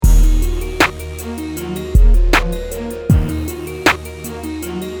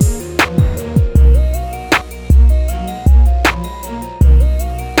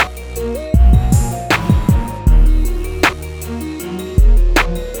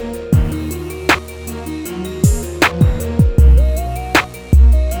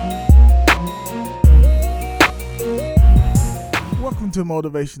to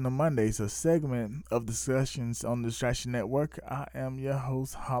Motivational Mondays, a segment of discussions on the Distraction Network. I am your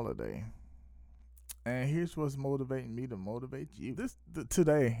host, Holiday. And here's what's motivating me to motivate you.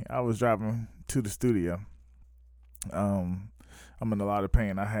 Today, I was driving to the studio. I'm in a lot of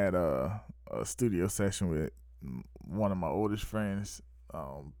pain. I had a studio session with one of my oldest friends,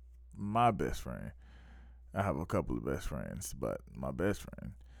 my best friend. I have a couple of best friends, but my best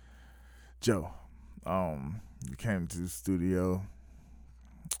friend, Joe, he came to the studio,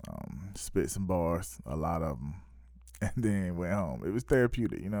 spit some bars, a lot of them, and then went home. It was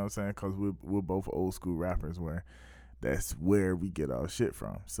therapeutic, you know what I'm saying? Because we're both old school rappers where that's where we get our shit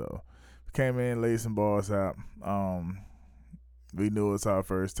from. So we came in, laid some bars out. We knew it was our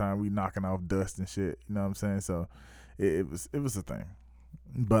first time. We knocking off dust and shit, you know what I'm saying? So it was a thing.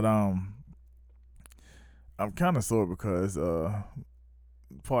 But I'm kind of sore because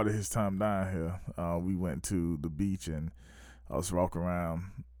part of his time down here, we went to the beach and I was walking around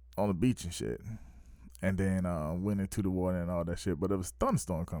on the beach and shit. And then went into the water and all that shit. But there was a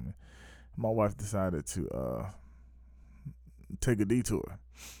thunderstorm coming. My wife decided to take a detour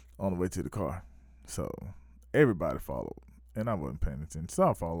on the way to the car. So everybody followed. And I wasn't paying attention. So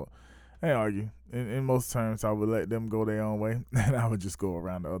I followed. I ain't argue. In most terms, I would let them go their own way. And I would just go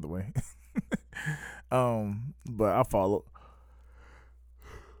around the other way. But I followed.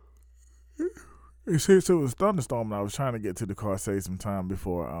 Since it was thunderstorm, I was trying to get to the car, save some time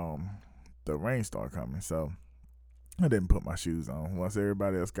before the rain started coming. So I didn't put my shoes on. Once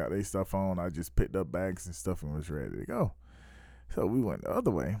everybody else got their stuff on, I just picked up bags and stuff and was ready to go. So we went the other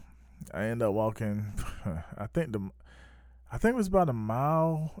way. I ended up walking. I think it was about 1.5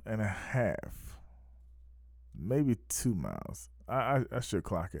 miles, maybe 2 miles. I should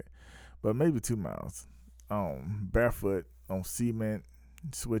clock it, but maybe 2 miles. Barefoot on cement,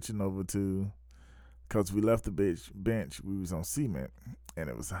 switching over to. Because we left the bench, we was on cement, and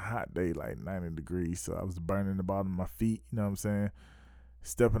it was a hot day, like 90 degrees, so I was burning the bottom of my feet, you know what I'm saying?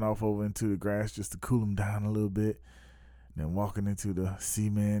 Stepping off over into the grass just to cool them down a little bit, then walking into the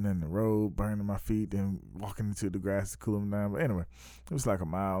cement and the road, burning my feet, then walking into the grass to cool them down. But anyway, it was like 1.5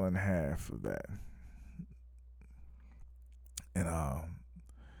 miles of that. And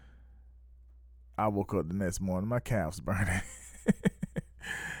I woke up the next morning, my calves burning.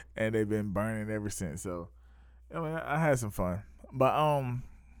 And they've been burning ever since. So, I mean, I had some fun. But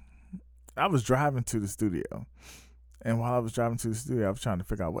I was driving to the studio. And while I was driving to the studio, I was trying to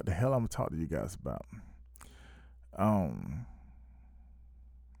figure out what the hell I'm going to talk to you guys about.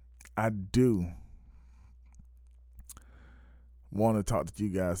 I do want to talk to you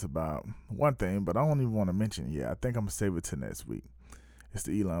guys about one thing, but I don't even want to mention it yet. I think I'm going to save it to next week. It's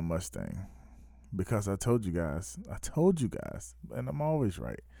the Elon Musk thing. Because I told you guys, and I'm always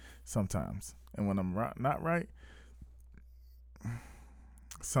right sometimes. And when I'm not right,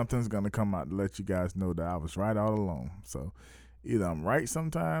 something's going to come out to let you guys know that I was right all along. So either I'm right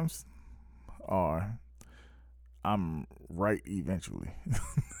sometimes or I'm right eventually.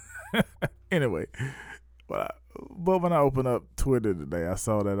 Anyway, but when I opened up Twitter today, I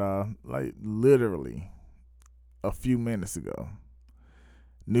saw that like literally a few minutes ago,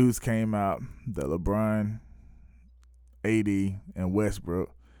 news came out that LeBron, AD, and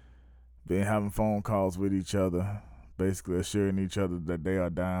Westbrook been having phone calls with each other, basically assuring each other that they are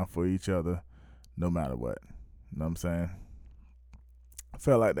down for each other no matter what. You know what I'm saying? I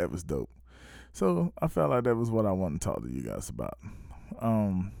felt like that was dope. So I felt like that was what I wanted to talk to you guys about.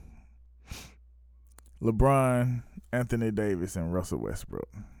 LeBron, Anthony Davis, and Russell Westbrook.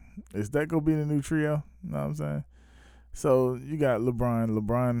 Is that going to be the new trio? You know what I'm saying? So you got LeBron.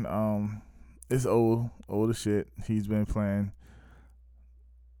 LeBron is old as shit. He's been playing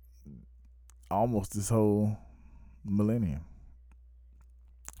almost this whole millennium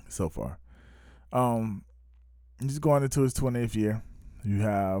so far. He's going into his 20th year. You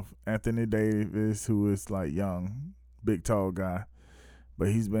have Anthony Davis, who is like young, big tall guy, but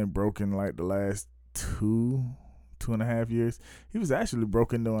he's been broken like the last 2.5 years. He was actually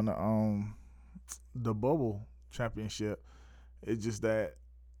broken during the bubble championship. It's just that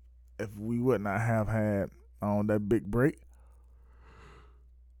if we would not have had that big break,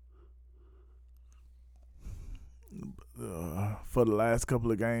 for the last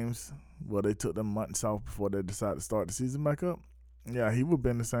couple of games where they took them months off before they decided to start the season back up, yeah, he would have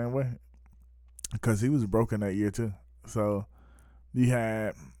been the same way because he was broken that year too. So you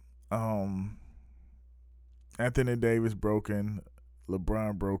had Anthony Davis broken,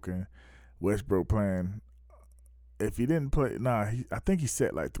 LeBron broken, Westbrook playing. If he didn't play, I think he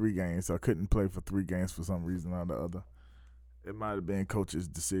set like 3 games, so I couldn't play for 3 games for some reason or the other. It might have been coach's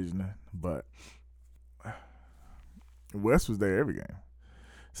decision, but West was there every game.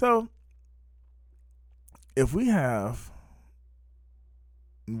 So if we have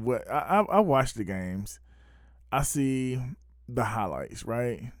what I watch the games, I see the highlights,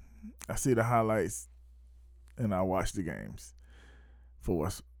 right? I see the highlights and I watch the games for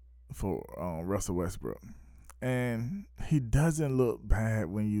Russell Westbrook. And he doesn't look bad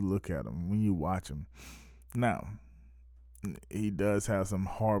when you look at him, when you watch him. Now, he does have some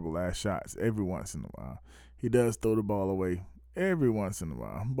horrible ass shots every once in a while. He does throw the ball away every once in a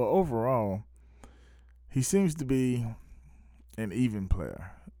while. But overall, he seems to be an even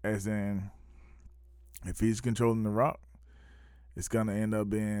player. As in, if he's controlling the rock, it's gonna end up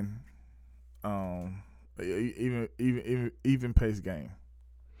being even pace game.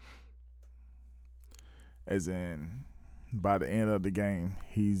 As in, by the end of the game,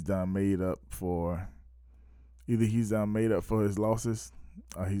 he's done made up for his losses,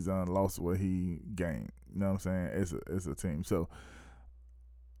 or he's done lost what he gained. You know what I'm saying? As a team. So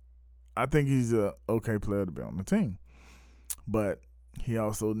I think he's a okay player to be on the team, but he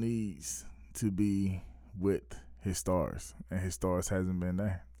also needs to be with his stars, and his stars hasn't been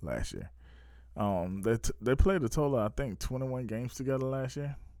there last year. They played a total of, I think, 21 games together last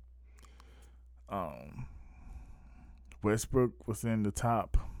year. Westbrook was in the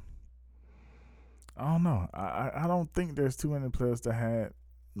top. I don't know. I don't think there's too many players that had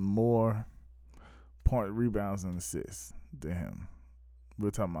more point rebounds and assists than him.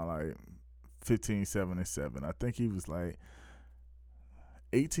 We're talking about like 15, 7, and 7. I think he was like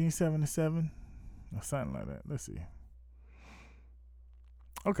 18, 7, and 7 or something like that. Let's see.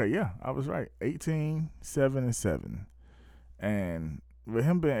 Okay, yeah, I was right. 18, 7, and 7. And with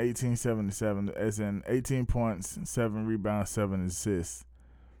him being 18, 7, and 7, as in 18 points, 7 rebounds, 7 assists,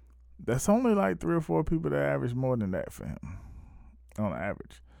 that's only like 3 or 4 people that average more than that for him on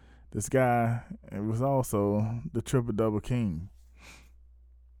average. This guy, it was also the triple-double king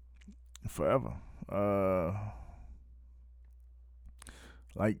forever.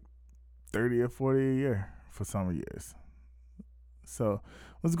 Like 30 or 40 a year for some years. So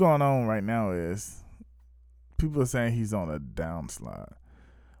what's going on right now is people are saying he's on a downslide.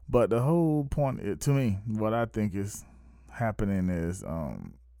 But the whole point, to me, what I think is happening is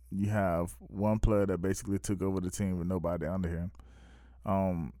you have one player that basically took over the team with nobody under him.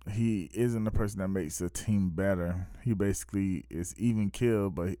 He isn't the person that makes a team better. He basically is even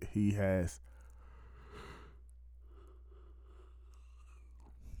killed, but he has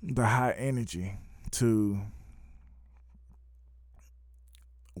the high energy to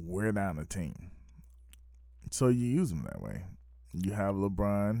wear down the team. So you use him that way. You have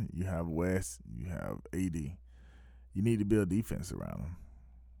LeBron, you have West, you have AD. You need to build defense around him,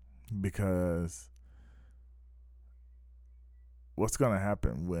 because what's going to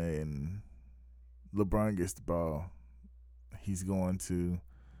happen when LeBron gets the ball, he's going to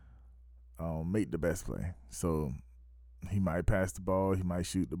make the best play. So he might pass the ball, he might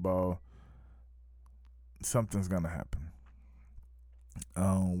shoot the ball. Something's going to happen.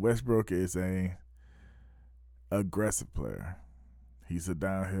 Westbrook is a aggressive player. He's a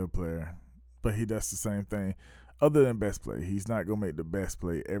downhill player, but he does the same thing. Other than best play, he's not going to make the best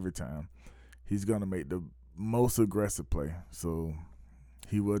play every time. He's going to make the most aggressive play. So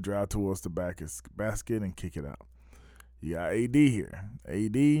he will drive towards the basket and kick it out. You got AD here.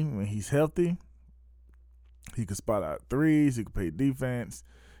 AD, when he's healthy, he can spot out threes. He can play defense.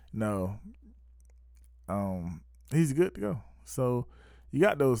 No, he's good to go. So you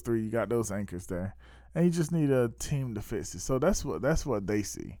got those three. You got those anchors there, and you just need a team to fix it. So that's what they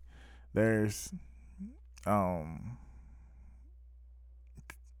see. There's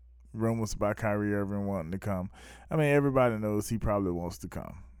rumors about Kyrie Irving wanting to come. I mean, everybody knows he probably wants to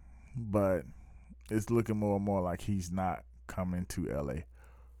come, but it's looking more and more like he's not coming to LA.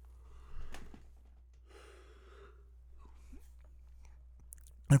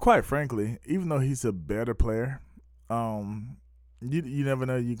 And quite frankly, even though he's a better player, you never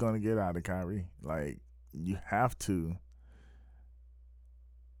know you're gonna get out of Kyrie. Like, you have to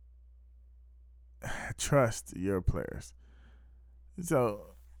trust your players. So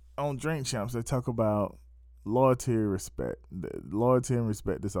on Drink Champs, they talk about loyalty and respect. Loyalty and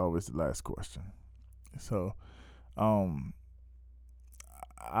respect is always the last question. So,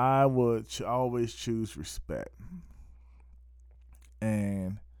 I would always choose respect,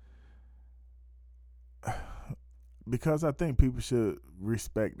 and because I think people should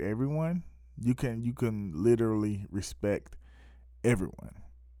respect everyone. You can literally respect everyone,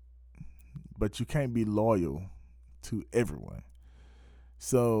 but you can't be loyal to everyone.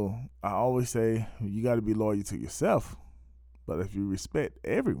 So I always say you got to be loyal to yourself. But if you respect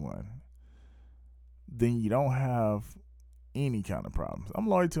everyone, then you don't have any kind of problems. I'm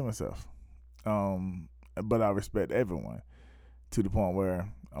loyal to myself. But I respect everyone to the point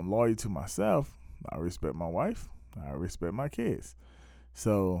where I'm loyal to myself. I respect my wife. I respect my kids.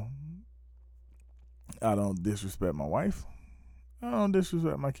 So I don't disrespect my wife. I don't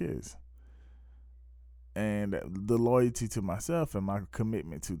disrespect my kids. And the loyalty to myself and my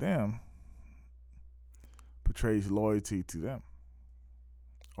commitment to them portrays loyalty to them,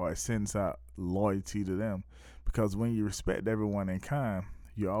 or it sends out loyalty to them. Because when you respect everyone in kind,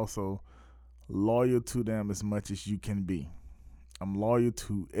 you're also loyal to them as much as you can be. I'm loyal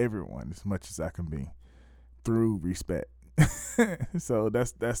to everyone as much as I can be through respect. So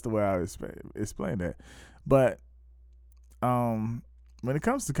that's the way I explain that. But when it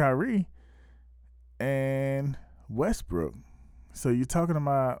comes to Kyrie and Westbrook, so you're talking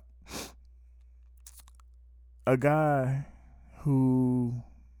about a guy who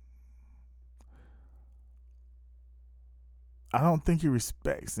I don't think he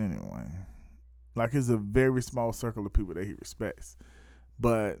respects anyone. Like, it's a very small circle of people that he respects.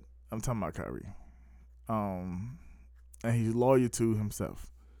 But I'm talking about Kyrie. And he's loyal to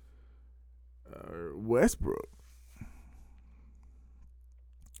himself. Westbrook,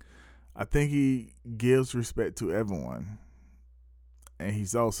 I think he gives respect to everyone. And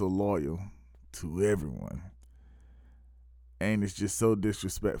he's also loyal to everyone. And it's just so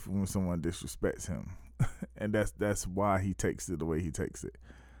disrespectful when someone disrespects him. And that's why he takes it the way he takes it.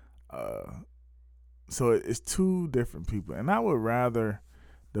 So it's two different people. And I would rather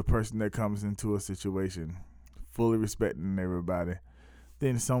the person that comes into a situation fully respecting everybody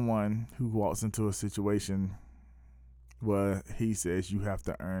than someone who walks into a situation where he says, you have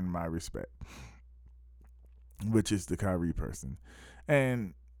to earn my respect, which is the Kyrie person.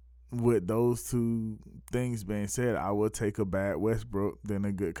 And with those two things being said, I will take a bad Westbrook than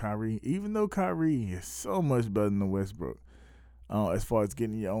a good Kyrie, even though Kyrie is so much better than Westbrook as far as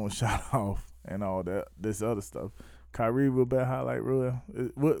getting your own shot off and all that, this other stuff. Kyrie will be a highlight reel.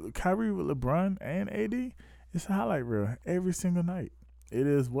 Kyrie with LeBron and AD, it's a highlight reel every single night. It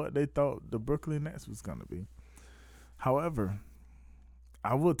is what they thought the Brooklyn Nets was going to be. However,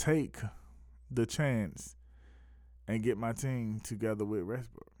 I will take the chance and get my team together with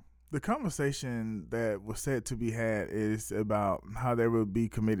Westbrook. The conversation that was said to be had is about how they would be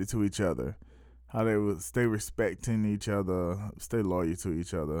committed to each other, how they would stay respecting each other, stay loyal to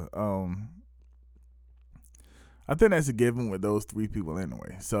each other. I think that's a given with those three people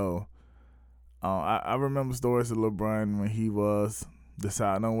anyway. So I remember stories of LeBron when he was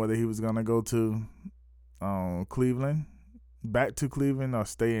deciding on whether he was going to go to Cleveland, back to Cleveland, or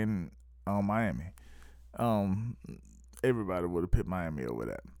stay in Miami. Everybody would have picked Miami over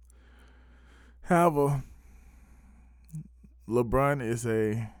that. However, LeBron is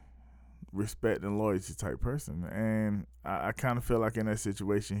a respect and loyalty type person. And I kind of feel like in that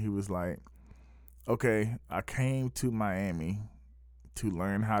situation, he was like, okay, I came to Miami to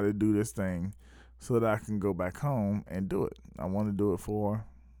learn how to do this thing so that I can go back home and do it. I want to do it for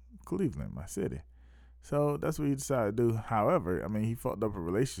Cleveland, my city. So that's what he decided to do. However, I mean, he fucked up a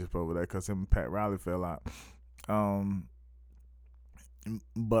relationship over there because him and Pat Riley fell out.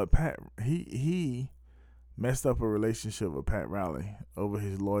 But Pat, he messed up a relationship with Pat Riley over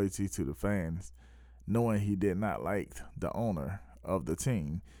his loyalty to the fans, knowing he did not like the owner of the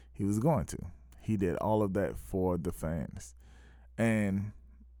team he was going to. He did all of that for the fans. And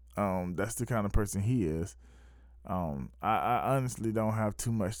that's the kind of person he is. I honestly don't have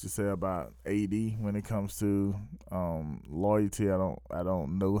too much to say about AD when it comes to loyalty. I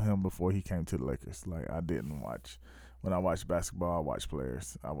don't know him before he came to the Lakers. Like, I didn't watch. When I watched basketball, I watched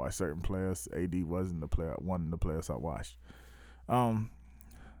players. I watched certain players. AD wasn't one of the players I watched.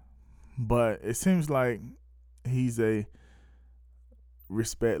 But it seems like he's a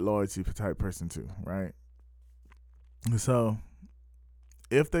respect, loyalty type person too, right? So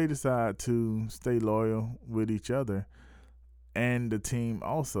if they decide to stay loyal with each other and the team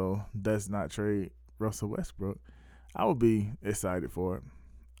also does not trade Russell Westbrook, I would be excited for it.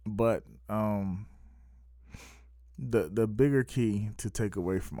 But the bigger key to take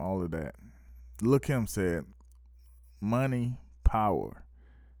away from all of that, Lil' Kim said, money, power,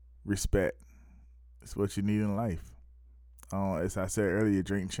 respect is what you need in life. As I said earlier,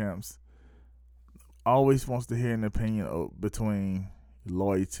 Drink Champs always wants to hear an opinion between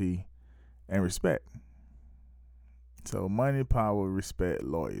loyalty and respect. So money, power, respect,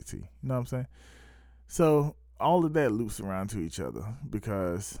 loyalty. You know what I'm saying? So all of that loops around to each other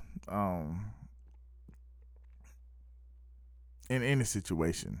because in any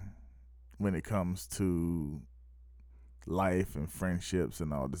situation, when it comes to life and friendships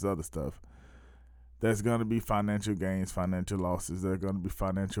and all this other stuff, there's going to be financial gains, financial losses. There are going to be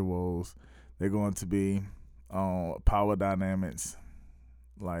financial woes. They're going to be power dynamics.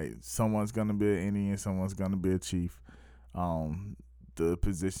 Like, someone's going to be an Indian, someone's going to be a chief. The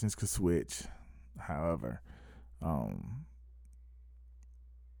positions could switch. However,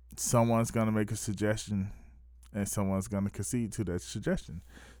 someone's going to make a suggestion and someone's going to concede to that suggestion.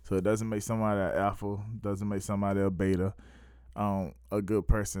 So it doesn't make somebody an alpha, doesn't make somebody a beta. A good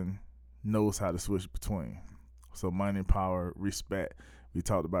person knows how to switch between. So money, power, respect. We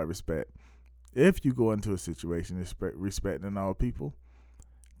talked about respect. If you go into a situation respecting all people,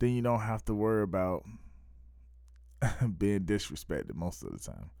 then you don't have to worry about being disrespected most of the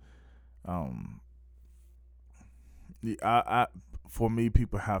time. For me,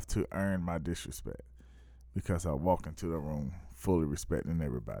 people have to earn my disrespect because I walk into the room fully respecting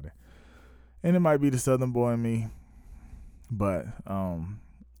everybody. And it might be the Southern boy in me, but and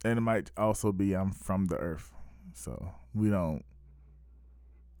it might also be I'm from the earth. So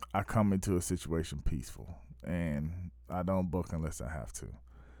I come into a situation peaceful, and I don't book unless I have to.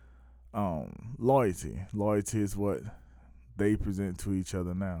 Loyalty is what they present to each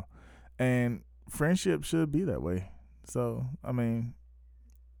other now, and friendship should be that way. So, I mean,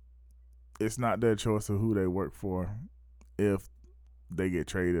 it's not their choice of who they work for if they get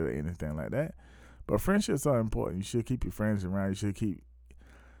traded or anything like that. But friendships are important. You should keep your friends around. You should keep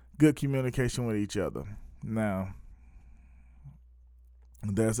good communication with each other. Now,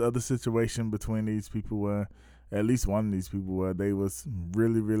 there's other situation between these people where, at least one of these people, where they was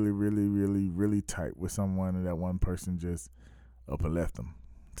really, really, really, really, really tight with someone, and that one person just up and left them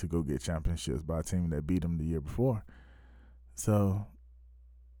to go get championships by a team that beat them the year before. So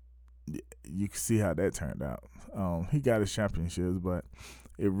you can see how that turned out. He got his championships, but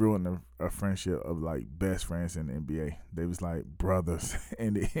it ruined a friendship of like best friends in the NBA. They was like brothers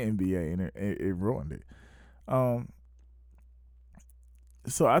in the NBA, and it ruined it.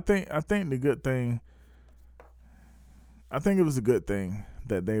 So I think the good thing. I think it was a good thing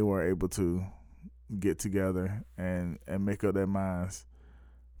that they were able to get together and make up their minds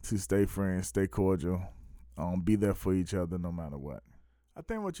to stay friends, stay cordial, be there for each other no matter what. I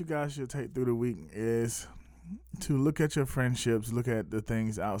think what you guys should take through the week is to look at your friendships, look at the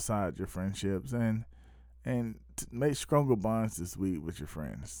things outside your friendships, and make stronger bonds this week with your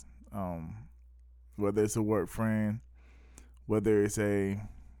friends. Whether it's a work friend, whether it's a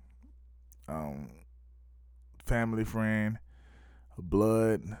family friend, a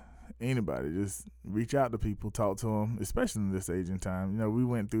blood, anybody, just reach out to people, talk to them, especially in this age and time. You know, we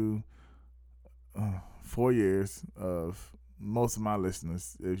went through 4 years of, most of my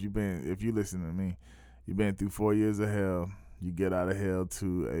listeners, if you listen to me, you've been through 4 years of hell. You get out of hell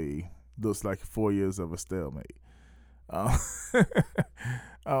to looks like 4 years of a stalemate.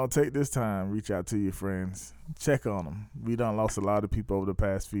 Take this time, reach out to your friends, check on them. We done lost a lot of people over the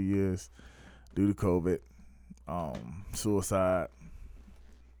past few years due to COVID, suicide,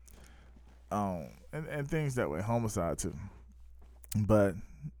 and things that way, homicide too. But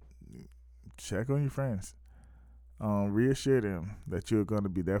check on your friends. Reassure them that you're going to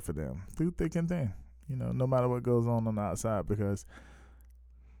be there for them through thick and thin. You know, no matter what goes on the outside, because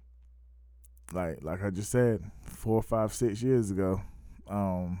like I just said, 4, 5, 6 years ago,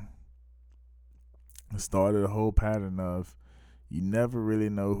 started a whole pattern of you never really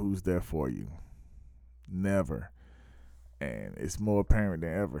know who's there for you. Never. And it's more apparent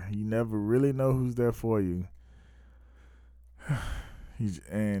than ever. You never really know who's there for you.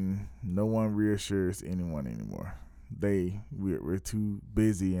 And no one reassures anyone anymore. We're too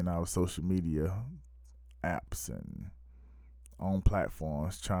busy in our social media apps and on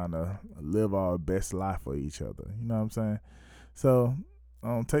platforms trying to live our best life for each other. You know what I'm saying? So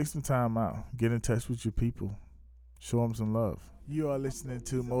take some time out. Get in touch with your people. Show them some love. You are listening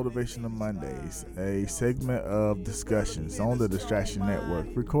to Motivational Mondays, a segment of discussions on the Distraction Network,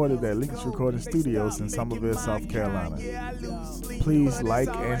 recorded at Links Recording Studios in Summerville, South Carolina. Please like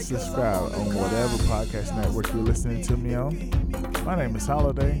and subscribe on whatever podcast network you're listening to me on. My name is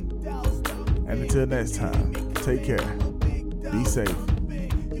Holiday, and until next time, take care, be safe,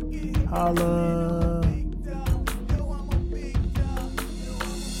 holla.